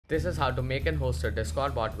This is how to make and host a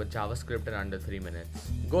Discord bot with JavaScript in under 3 minutes.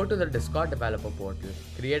 Go to the Discord developer portal,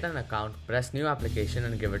 create an account, press new application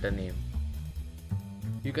and give it a name.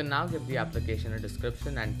 You can now give the application a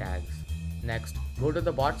description and tags. Next, go to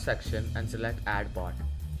the bot section and select add bot.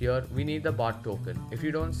 Here we need the bot token. If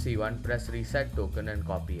you don't see one, press reset token and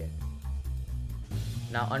copy it.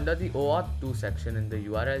 Now under the OAuth 2 section in the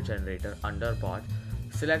URL generator under bot,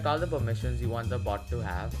 select all the permissions you want the bot to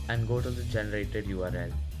have and go to the generated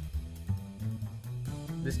URL.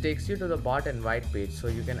 This takes you to the bot invite page so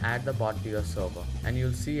you can add the bot to your server and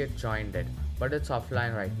you'll see it joined it, but it's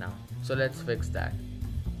offline right now. So let's fix that.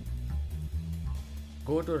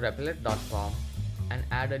 Go to replit.com and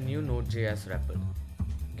add a new Node.js REPL.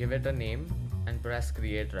 Give it a name and press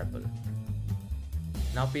create REPL.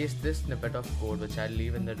 Now paste this snippet of code which I'll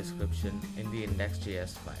leave in the description in the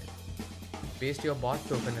index.js file. Paste your bot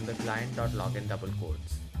token in the client.login double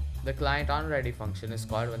quotes. The client onReady function is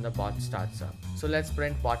called when the bot starts up. So let's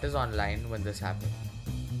print bot is online when this happens.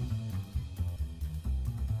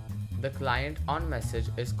 The client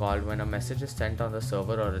onMessage is called when a message is sent on the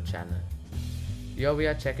server or a channel. Here we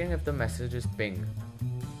are checking if the message is pinged.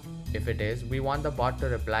 If it is, we want the bot to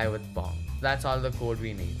reply with pong. That's all the code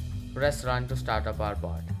we need. Press run to start up our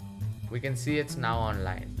bot. We can see it's now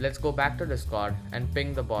online. Let's go back to Discord and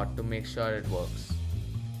ping the bot to make sure it works.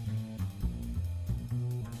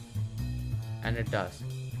 And it does.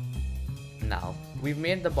 Now, we've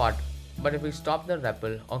made the bot, but if we stop the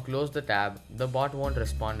REPL or close the tab, the bot won't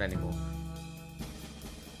respond anymore.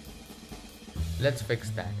 Let's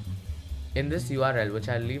fix that. In this URL, which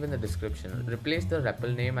I'll leave in the description, replace the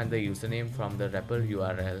REPL name and the username from the REPL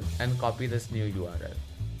URL and copy this new URL.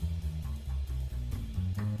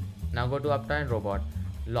 Now go to Uptime Robot,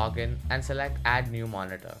 log in and select add new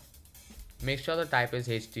monitor. Make sure the type is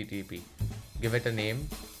HTTP. Give it a name,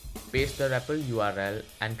 paste the REPL URL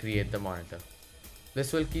and create the monitor.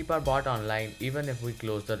 This will keep our bot online even if we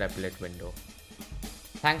close the Replit window.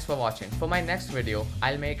 Thanks for watching. For my next video,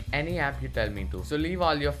 I'll make any app you tell me to. So leave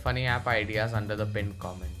all your funny app ideas under the pinned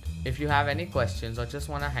comment. If you have any questions or just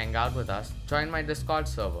wanna hang out with us, join my Discord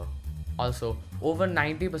server. Also, over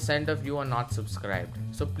 90% of you are not subscribed,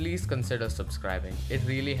 so please consider subscribing. It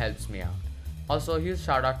really helps me out. Also, a huge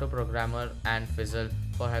shout out to Programmer and Fizzle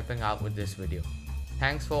for helping out with this video.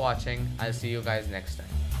 Thanks for watching. I'll see you guys next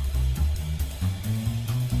time.